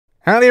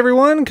Howdy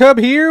everyone, Cub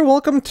here.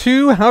 Welcome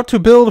to how to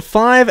build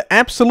 5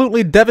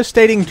 absolutely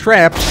devastating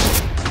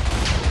traps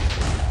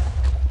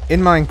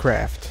in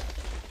Minecraft.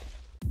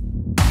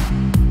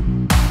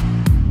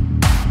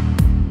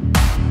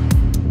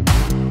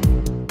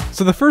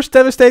 So the first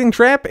devastating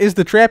trap is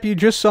the trap you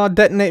just saw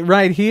detonate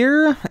right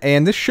here,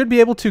 and this should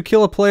be able to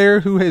kill a player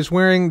who is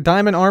wearing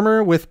diamond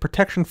armor with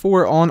protection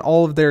 4 on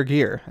all of their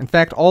gear. In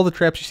fact, all the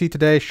traps you see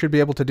today should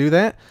be able to do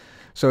that.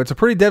 So it's a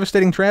pretty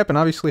devastating trap, and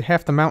obviously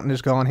half the mountain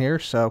is gone here,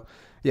 so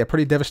yeah,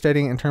 pretty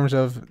devastating in terms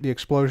of the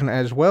explosion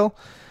as well.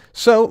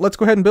 So let's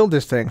go ahead and build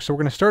this thing. So we're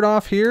going to start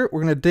off here.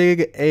 We're going to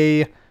dig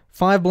a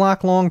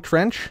 5-block long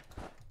trench,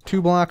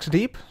 2 blocks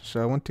deep.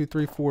 So 1, 2,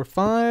 3, 4,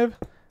 5,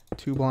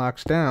 2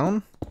 blocks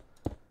down.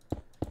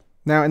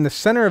 Now in the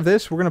center of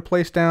this, we're going to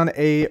place down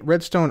a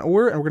redstone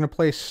ore, and we're going to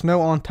place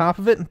snow on top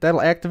of it. That'll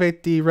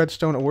activate the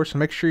redstone ore, so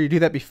make sure you do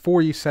that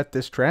before you set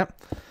this trap.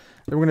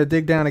 Then we're going to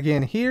dig down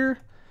again here.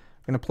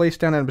 We're going to place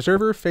down an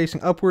observer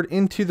facing upward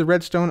into the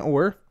redstone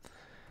ore.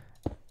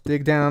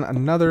 Dig down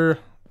another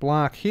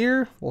block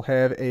here. We'll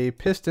have a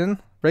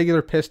piston,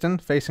 regular piston,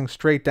 facing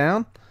straight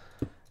down.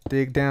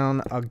 Dig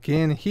down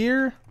again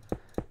here.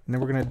 And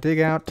then we're going to dig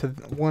out to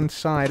one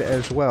side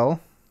as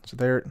well. So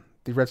there,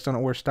 the redstone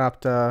ore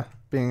stopped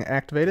being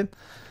activated.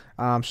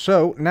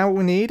 So now what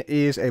we need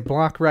is a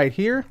block right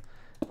here.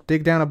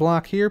 Dig down a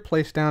block here.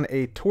 Place down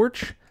a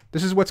torch.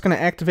 This is what's going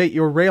to activate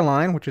your rail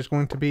line, which is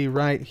going to be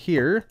right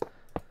here.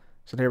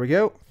 So there we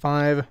go,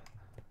 5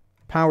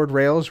 powered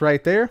rails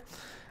right there.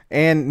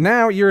 And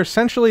now you're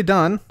essentially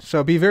done,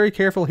 so be very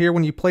careful here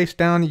when you place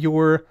down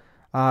your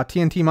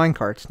TNT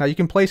minecarts. Now you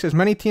can place as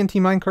many TNT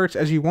minecarts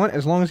as you want,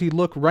 as long as you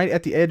look right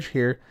at the edge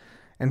here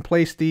and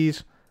place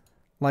these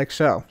like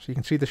so. So you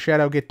can see the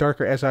shadow get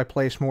darker as I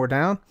place more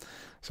down.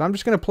 So I'm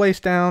just going to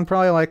place down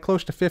probably like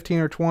close to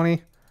 15 or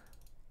 20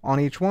 on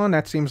each one.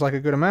 That seems like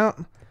a good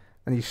amount.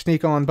 Then you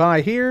sneak on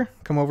by here,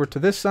 come over to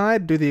this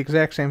side, do the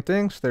exact same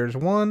thing. So there's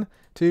 1,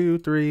 2,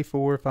 3,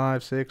 4,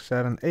 5, 6,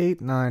 7,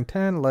 8, 9,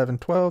 10, 11,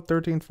 12,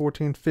 13,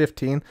 14,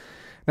 15.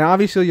 Now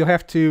obviously you'll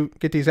have to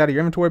get these out of your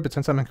inventory, but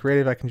since I'm in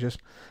creative I can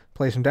just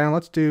place them down.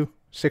 Let's do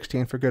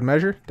 16 for good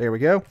measure. There we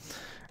go.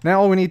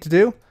 Now all we need to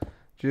do,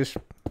 just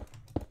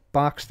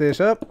box this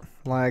up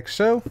like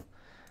so.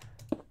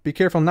 Be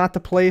careful not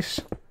to place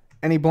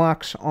any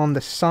blocks on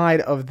the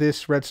side of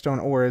this redstone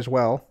ore as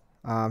well.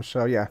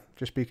 So yeah,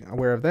 just be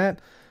aware of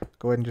that.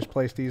 Go ahead and just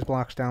place these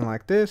blocks down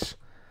like this.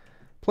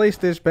 Place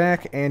this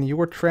back, and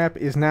your trap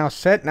is now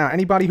set. Now,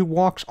 anybody who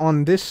walks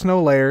on this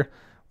snow layer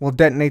will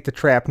detonate the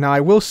trap. Now,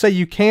 I will say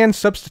you can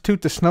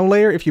substitute the snow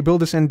layer if you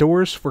build this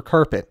indoors for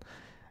carpet.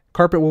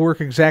 Carpet will work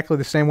exactly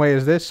the same way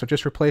as this, so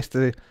just replace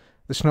the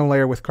snow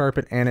layer with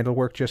carpet, and it'll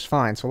work just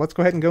fine. So let's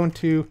go ahead and go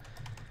into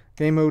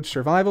game mode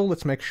survival.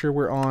 Let's make sure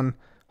we're on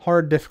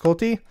hard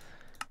difficulty.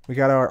 We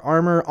got our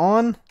armor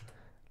on.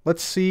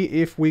 Let's see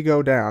if we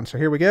go down. So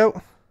here we go.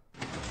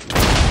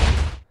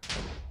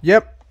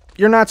 Yep.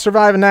 You're not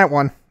surviving that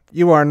one.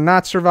 You are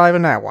not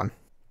surviving that one.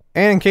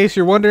 And in case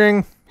you're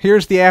wondering,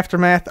 here's the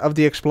aftermath of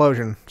the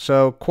explosion.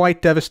 So,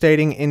 quite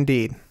devastating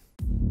indeed.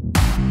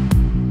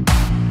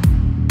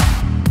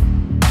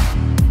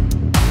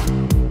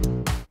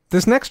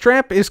 This next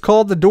trap is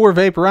called the door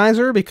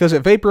vaporizer because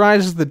it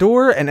vaporizes the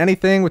door and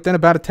anything within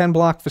about a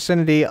 10-block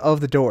vicinity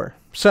of the door.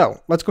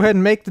 So, let's go ahead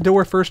and make the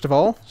door first of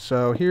all.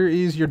 So, here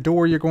is your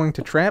door you're going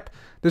to trap.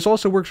 This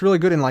also works really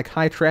good in like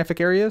high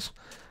traffic areas.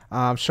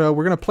 So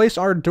we're going to place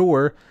our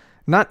door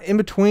not in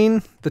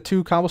between the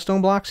 2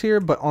 cobblestone blocks here,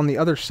 but on the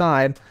other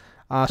side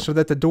so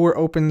that the door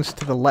opens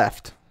to the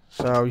left.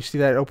 So you see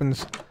that it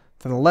opens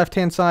to the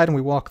left-hand side and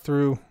we walk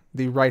through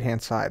the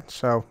right-hand side.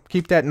 So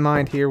keep that in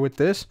mind here with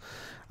this.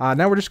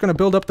 Now we're just going to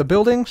build up the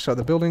building. So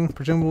the building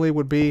presumably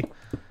would be,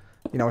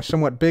 you know, a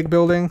somewhat big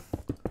building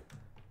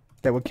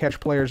that would catch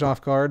players off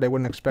guard. They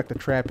wouldn't expect a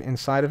trap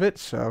inside of it.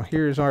 So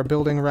here's our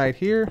building right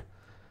here.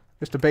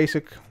 Just a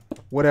basic,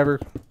 whatever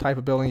type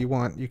of building you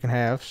want, you can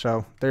have.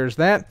 So there's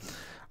that.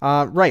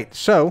 Right,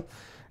 so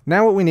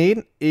now what we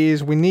need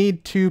is we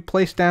need to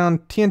place down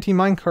TNT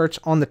minecarts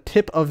on the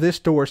tip of this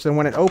door so that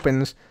when it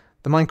opens,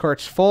 the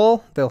minecarts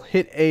fall, they'll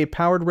hit a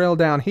powered rail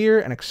down here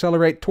and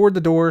accelerate toward the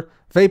door,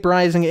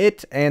 vaporizing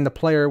it and the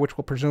player, which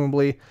will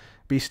presumably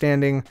be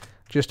standing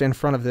just in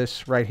front of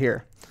this right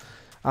here.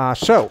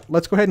 So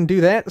let's go ahead and do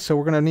that. So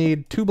we're going to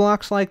need 2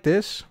 blocks like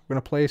this. We're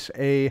going to place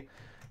a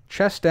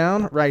chest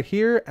down right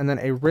here, and then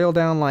a rail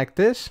down like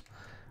this.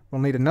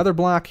 We'll need another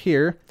block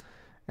here,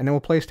 and then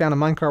we'll place down a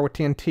minecart with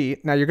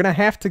TNT. Now you're going to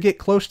have to get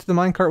close to the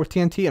minecart with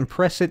TNT and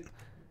press it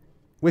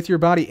with your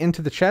body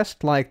into the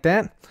chest like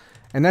that.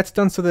 And that's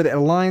done so that it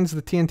aligns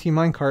the TNT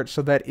minecart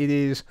so that it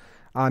is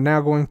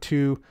now going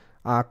to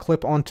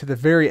clip onto the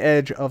very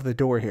edge of the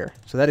door here.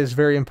 So that is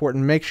very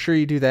important. Make sure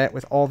you do that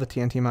with all the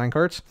TNT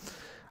minecarts.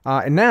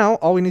 And now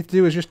all we need to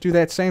do is just do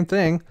that same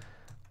thing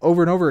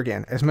over and over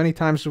again, as many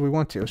times as we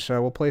want to. So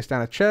we'll place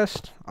down a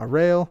chest, a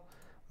rail,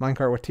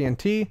 minecart with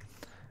TNT,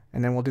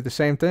 and then we'll do the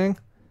same thing.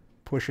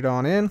 Push it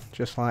on in,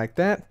 just like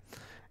that.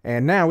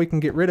 And now we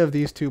can get rid of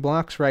these 2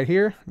 blocks right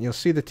here. You'll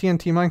see the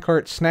TNT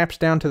minecart snaps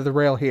down to the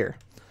rail here.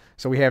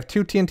 So we have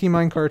 2 TNT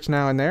minecarts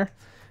now in there.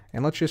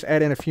 And let's just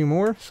add in a few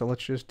more. So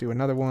let's just do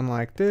another one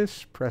like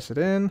this. Press it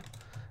in.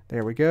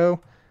 There we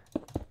go.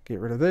 Get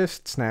rid of this.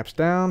 It snaps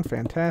down.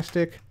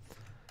 Fantastic.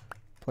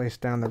 Place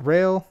down the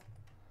rail.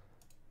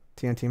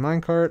 TNT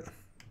minecart.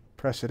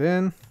 Press it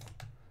in.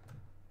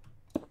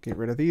 Get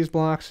rid of these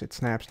blocks. It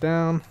snaps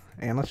down.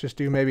 And let's just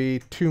do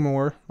maybe 2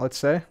 more, let's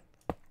say.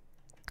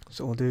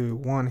 So we'll do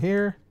 1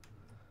 here.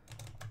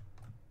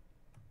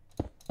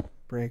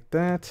 Break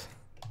that.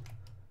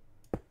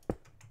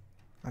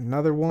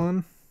 Another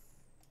one.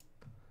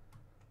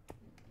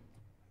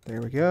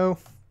 There we go.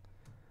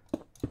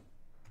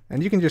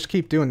 And you can just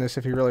keep doing this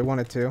if you really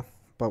wanted to,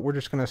 but we're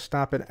just going to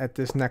stop it at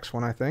this next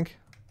one, I think.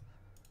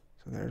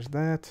 So there's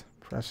that.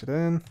 Press it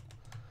in.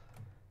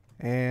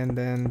 And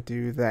then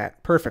do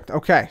that. Perfect.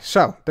 Okay,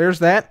 so there's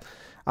that.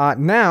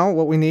 Now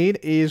what we need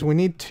is we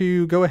need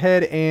to go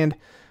ahead and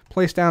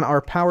place down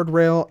our powered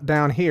rail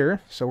down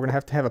here. So we're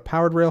going to have a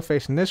powered rail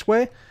facing this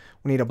way.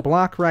 We need a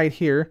block right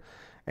here.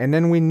 And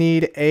then we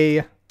need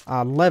a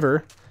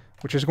lever,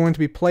 which is going to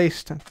be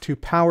placed to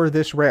power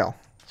this rail.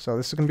 So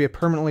this is going to be a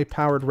permanently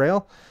powered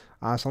rail.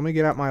 So let me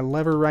get out my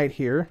lever right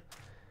here.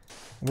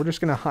 We're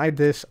just going to hide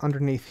this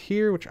underneath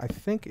here, which I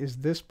think is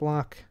this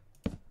block.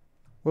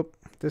 Whoop,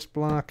 this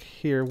block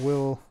here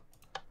will,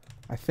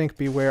 I think,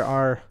 be where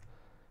our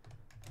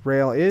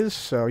rail is.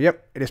 So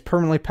yep, it is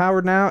permanently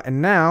powered now.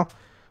 And now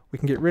we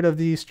can get rid of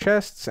these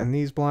chests and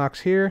these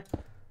blocks here.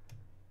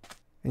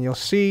 And you'll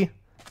see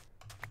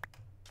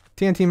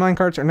TNT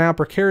minecarts are now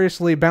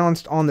precariously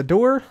balanced on the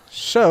door.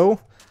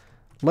 So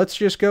let's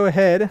just go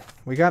ahead.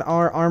 We got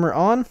our armor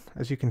on,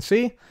 as you can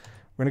see.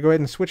 We're going to go ahead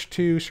and switch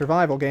to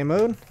survival game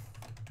mode.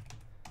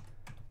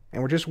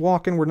 And we're just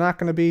walking. We're not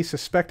going to be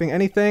suspecting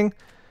anything.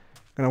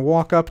 Going to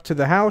walk up to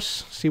the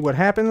house, see what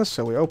happens.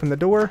 So we open the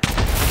door.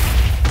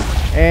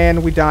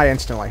 And we die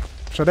instantly.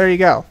 So there you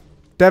go.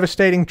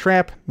 Devastating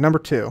trap number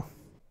 2.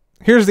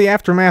 Here's the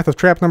aftermath of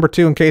trap number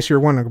 2, in case you're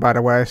wondering, by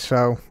the way.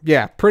 So,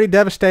 yeah, pretty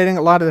devastating.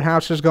 A lot of the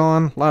house is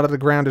gone. A lot of the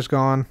ground is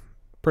gone.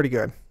 Pretty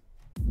good.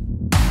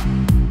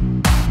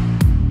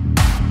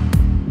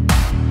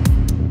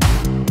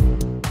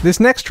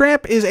 This next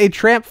trap is a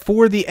trap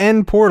for the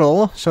end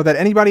portal, so that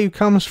anybody who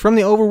comes from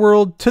the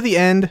overworld to the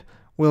end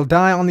will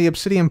die on the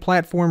obsidian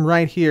platform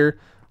right here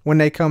when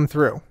they come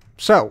through.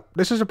 So,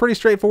 this is a pretty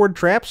straightforward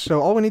trap, so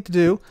all we need to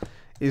do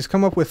is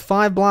come up with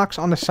 5 blocks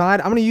on the side.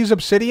 I'm going to use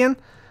obsidian.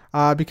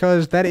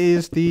 Because that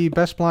is the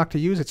best block to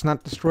use. It's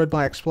not destroyed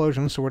by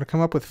explosion. So we're going to come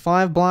up with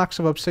 5 blocks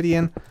of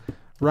obsidian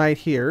right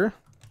here.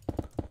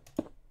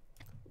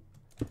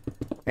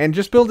 And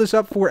just build this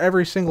up for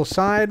every single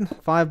side,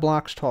 5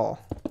 blocks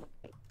tall.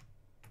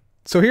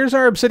 So here's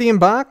our obsidian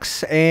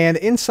box, and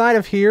inside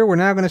of here we're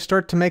now going to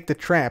start to make the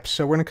traps.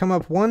 So we're going to come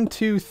up 1,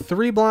 2,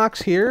 3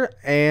 blocks here,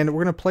 and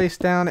we're going to place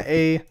down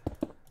a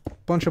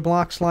bunch of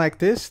blocks like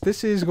this.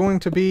 This is going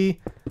to be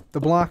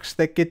the blocks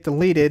that get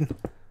deleted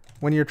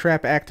when your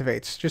trap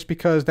activates, just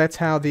because that's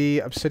how the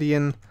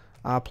obsidian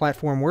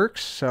platform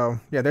works. So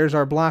yeah, there's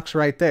our blocks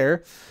right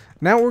there.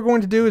 Now what we're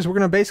going to do is we're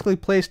going to basically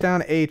place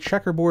down a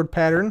checkerboard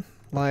pattern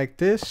like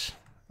this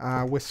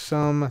with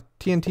some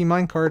TNT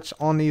minecarts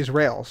on these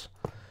rails.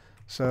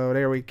 So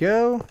there we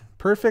go.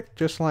 Perfect,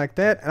 just like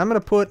that. And I'm going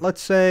to put,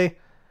 let's say,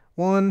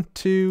 1,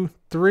 2,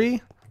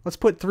 3. Let's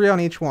put 3 on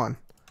each one.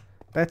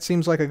 That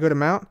seems like a good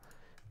amount.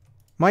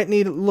 Might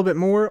need a little bit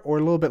more or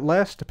a little bit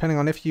less, depending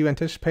on if you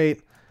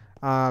anticipate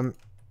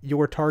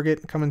your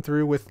target coming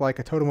through with like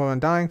a totem of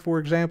undying, for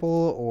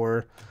example,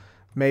 or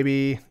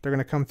maybe they're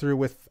going to come through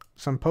with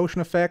some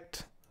potion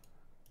effect.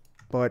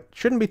 But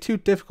shouldn't be too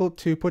difficult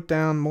to put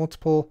down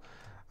multiple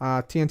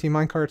TNT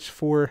minecarts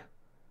for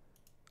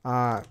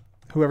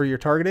whoever you're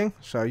targeting.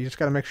 So you just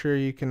got to make sure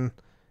you can,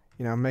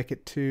 make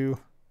it to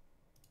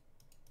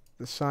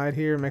the side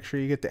here. Make sure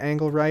you get the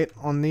angle right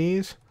on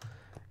these.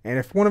 And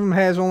if one of them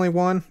has only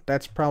 1,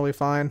 that's probably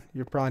fine.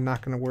 You're probably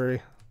not going to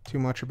worry too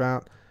much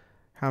about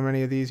how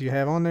many of these you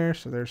have on there.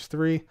 So there's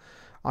 3.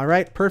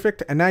 Alright,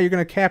 perfect. And now you're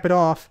going to cap it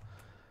off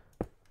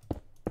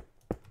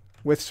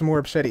with some more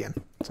obsidian.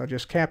 So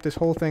just cap this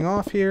whole thing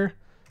off here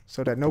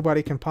so that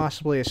nobody can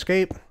possibly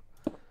escape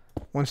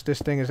once this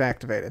thing is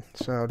activated.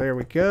 So there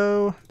we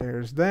go.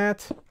 There's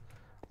that.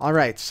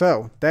 Alright,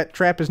 so that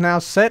trap is now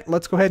set.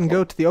 Let's go ahead and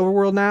go to the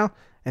overworld now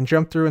and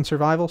jump through in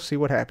survival, see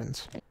what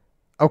happens.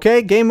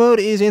 Okay, game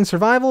mode is in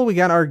survival. We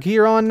got our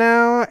gear on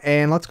now,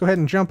 and let's go ahead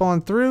and jump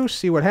on through,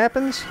 see what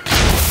happens.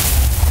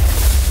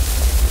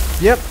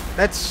 Yep,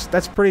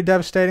 that's pretty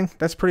devastating.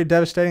 That's pretty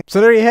devastating.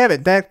 So there you have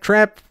it. That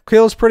trap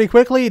kills pretty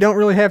quickly. You don't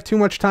really have too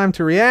much time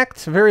to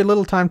react. Very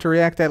little time to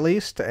react, at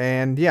least.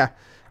 And yeah,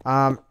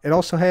 it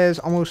also has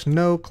almost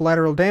no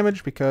collateral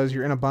damage because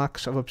you're in a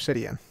box of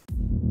obsidian.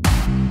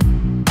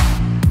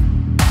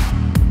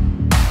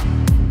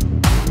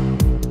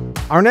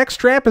 Our next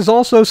trap is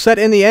also set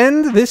in the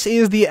end. This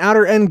is the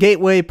Outer End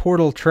Gateway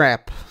portal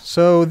trap.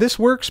 So this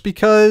works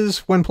because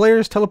when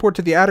players teleport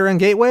to the Outer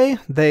End Gateway,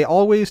 they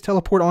always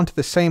teleport onto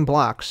the same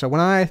block. So when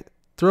I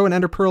throw an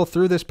Ender Pearl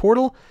through this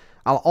portal,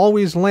 I'll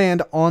always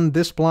land on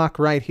this block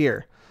right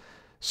here.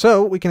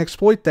 So we can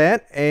exploit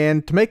that,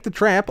 and to make the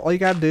trap, all you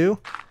gotta do,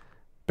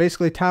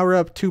 basically tower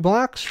up 2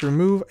 blocks,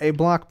 remove a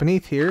block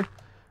beneath here.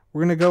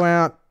 We're gonna go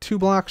out 2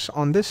 blocks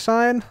on this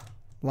side,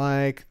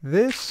 like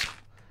this.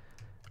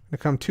 Gonna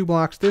come 2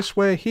 blocks this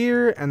way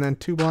here, and then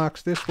 2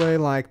 blocks this way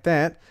like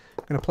that.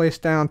 Gonna place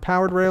down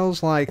powered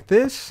rails like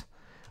this.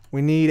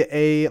 We need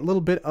a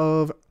little bit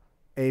of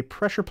a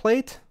pressure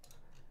plate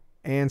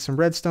and some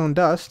redstone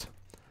dust.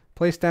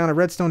 Place down a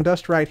redstone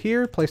dust right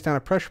here. Place down a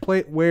pressure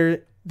plate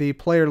where the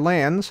player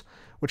lands,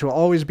 which will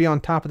always be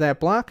on top of that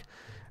block.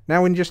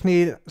 Now we just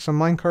need some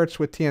minecarts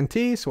with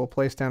TNT, so we'll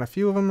place down a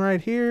few of them right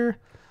here.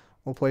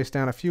 We'll place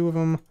down a few of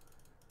them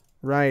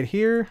right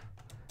here.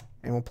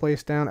 And we'll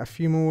place down a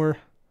few more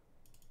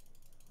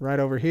right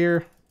over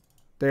here.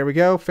 There we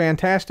go.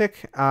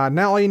 Fantastic.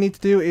 Now all you need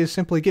to do is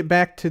simply get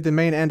back to the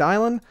main end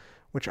island,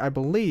 which I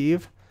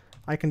believe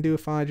I can do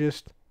if I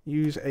just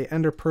use a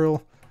ender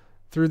pearl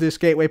through this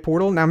gateway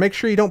portal. Now make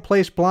sure you don't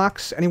place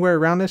blocks anywhere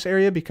around this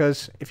area,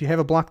 because if you have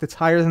a block that's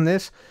higher than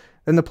this,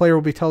 then the player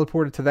will be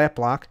teleported to that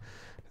block.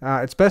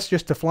 It's best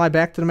just to fly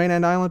back to the main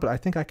end island, but I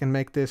think I can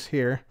make this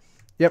here.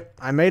 Yep,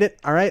 I made it.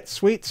 Alright,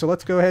 sweet. So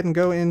let's go ahead and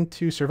go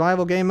into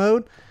survival game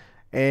mode.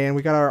 And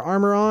we got our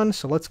armor on,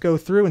 so let's go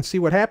through and see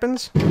what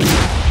happens.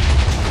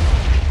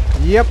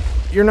 Yep,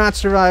 you're not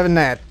surviving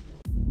that.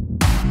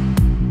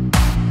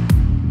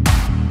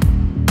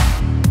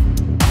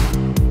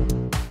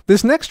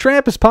 This next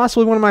trap is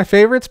possibly one of my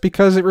favorites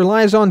because it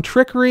relies on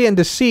trickery and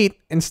deceit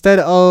instead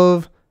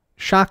of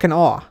shock and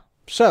awe.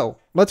 So,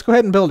 let's go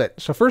ahead and build it.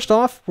 So first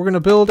off, we're going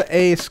to build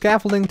a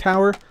scaffolding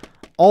tower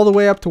all the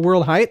way up to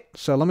world height.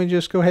 So let me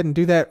just go ahead and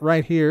do that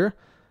right here.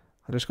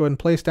 I'll just go ahead and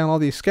place down all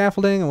these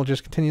scaffolding, and we'll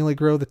just continually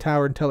grow the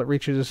tower until it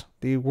reaches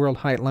the world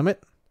height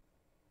limit.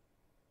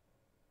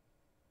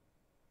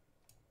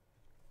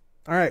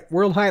 Alright,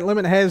 world height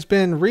limit has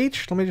been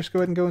reached. Let me just go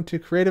ahead and go into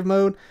creative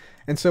mode.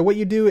 And so what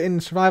you do in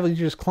survival, you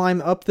just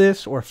climb up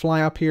this or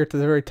fly up here to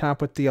the very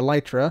top with the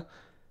elytra.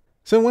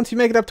 So once you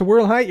make it up to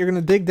world height, you're going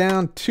to dig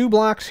down 2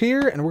 blocks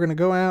here, and we're going to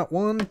go out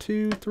 1,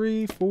 2,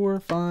 3, 4,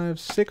 5,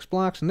 6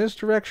 blocks in this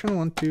direction.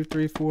 1, 2,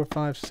 3, 4,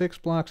 5, 6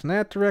 blocks in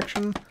that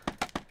direction.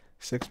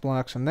 6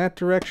 blocks in that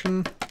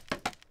direction.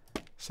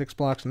 6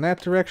 blocks in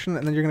that direction.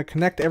 And then you're going to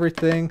connect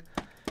everything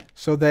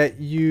so that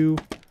you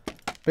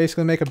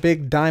basically make a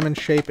big diamond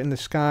shape in the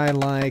sky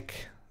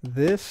like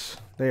this.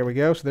 There we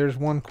go. So there's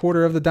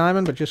 1/4 of the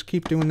diamond, but just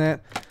keep doing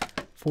that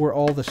for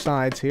all the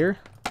sides here.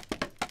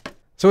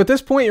 So at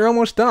this point, you're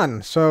almost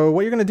done. So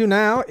what you're going to do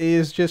now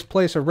is just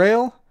place a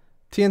rail,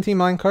 TNT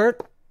minecart,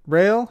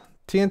 rail,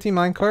 TNT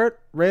minecart,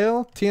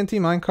 rail, TNT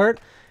minecart,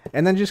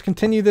 and then just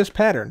continue this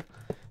pattern.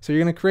 So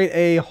you're going to create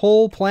a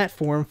whole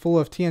platform full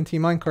of TNT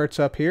minecarts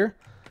up here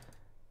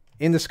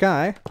in the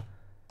sky.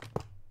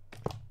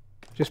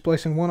 Just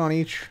placing one on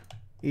each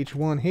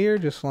one here,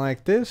 just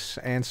like this.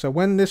 And so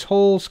when this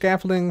whole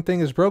scaffolding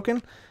thing is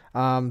broken,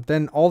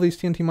 then all these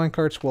TNT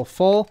minecarts will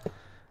fall.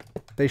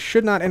 They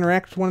should not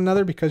interact with one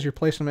another because you're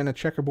placing them in a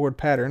checkerboard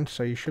pattern,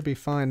 so you should be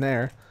fine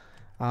there.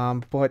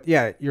 But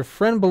yeah, your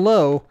friend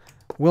below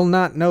will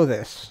not know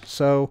this.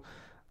 So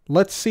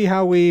let's see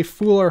how we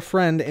fool our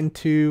friend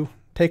into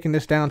taking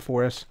this down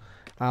for us.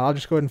 I'll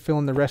just go ahead and fill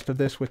in the rest of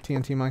this with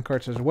TNT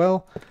minecarts as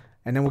well,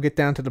 and then we'll get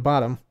down to the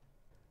bottom.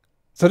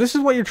 So this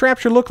is what your trap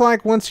should look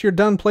like once you're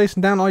done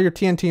placing down all your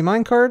TNT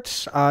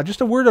minecarts. Just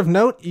a word of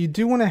note, you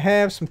do want to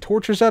have some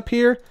torches up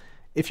here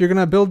if you're going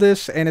to build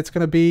this, and it's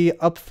going to be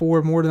up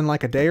for more than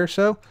like a day or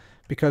so,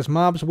 because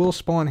mobs will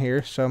spawn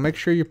here. So make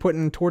sure you're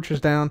putting torches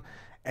down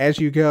as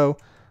you go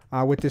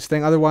with this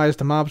thing. Otherwise,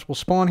 the mobs will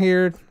spawn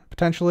here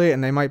potentially,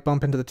 and they might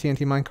bump into the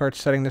TNT minecarts,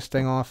 setting this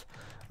thing off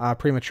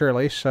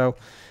prematurely. So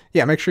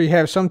yeah, make sure you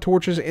have some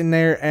torches in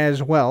there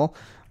as well.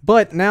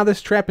 But now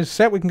this trap is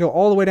set, we can go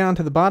all the way down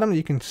to the bottom.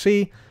 You can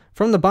see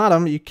from the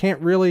bottom, you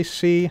can't really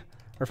see,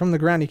 or from the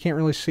ground, you can't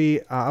really see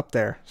up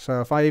there. So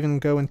if I even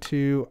go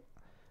into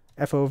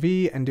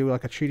FOV and do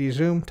like a cheaty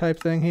zoom type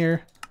thing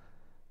here,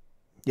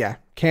 yeah,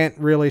 can't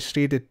really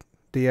see the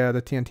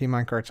TNT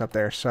minecarts up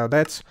there. So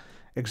that's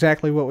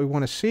exactly what we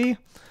want to see.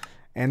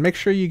 And make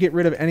sure you get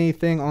rid of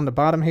anything on the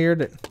bottom here,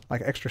 that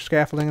like extra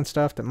scaffolding and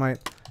stuff that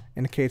might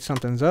indicate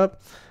something's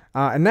up.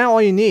 And now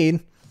all you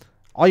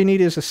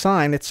need is a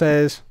sign that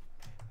says,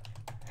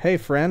 "Hey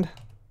friend,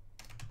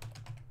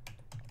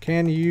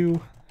 can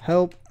you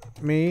help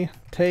me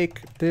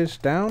take this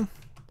down?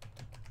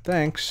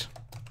 Thanks,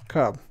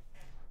 Cub."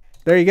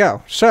 There you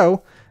go.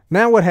 So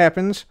now what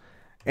happens,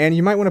 and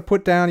you might want to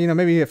put down,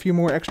 maybe a few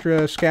more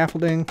extra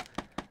scaffolding,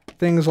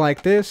 things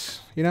like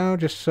this,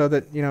 just so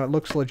that, it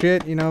looks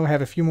legit,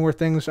 have a few more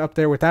things up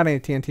there without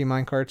any TNT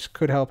minecarts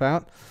could help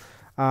out.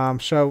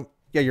 So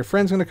yeah, your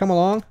friend's going to come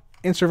along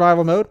in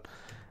survival mode,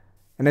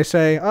 and they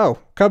say, "Oh,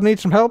 Cub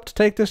needs some help to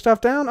take this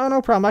stuff down? Oh,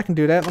 no problem, I can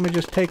do that. Let me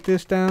just take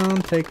this down,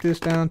 take this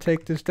down,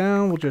 take this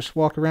down." We'll just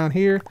walk around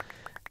here,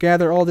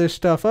 gather all this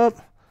stuff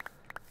up.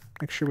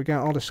 Make sure we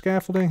got all the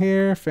scaffolding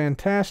here.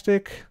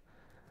 Fantastic.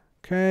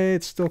 Okay,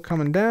 it's still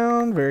coming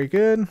down. Very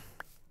good.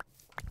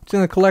 It's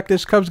going to collect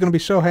this. Cub's going to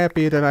be so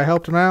happy that I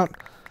helped him out.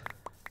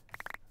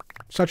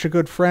 Such a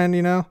good friend,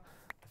 you know.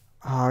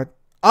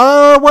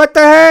 Oh, what the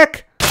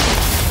heck?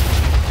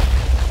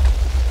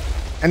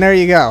 And there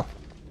you go.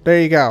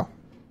 There you go.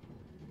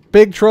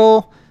 Big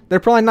troll. They're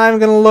probably not even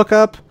going to look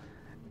up,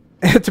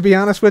 to be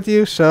honest with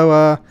you.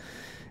 So,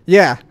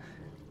 yeah.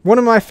 One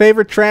of my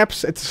favorite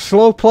traps. It's a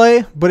slow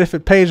play, but if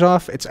it pays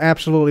off, it's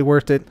absolutely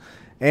worth it.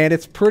 And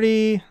it's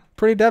pretty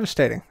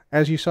devastating,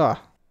 as you saw.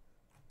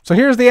 So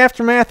here's the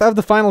aftermath of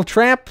the final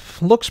trap.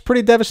 Looks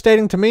pretty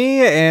devastating to me,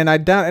 and I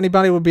doubt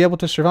anybody would be able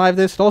to survive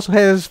this. It also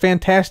has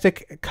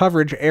fantastic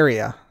coverage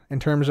area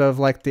in terms of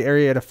like the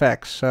area it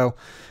affects. So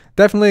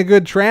definitely a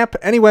good trap.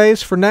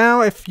 Anyways, for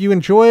now, if you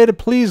enjoyed,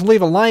 please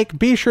leave a like.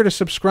 Be sure to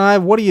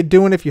subscribe. What are you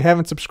doing if you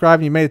haven't subscribed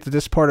and you made it to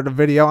this part of the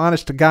video?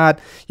 Honest to God,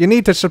 you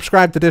need to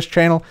subscribe to this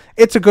channel.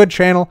 It's a good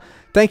channel.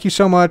 Thank you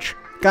so much.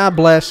 God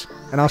bless,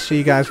 and I'll see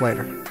you guys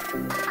later.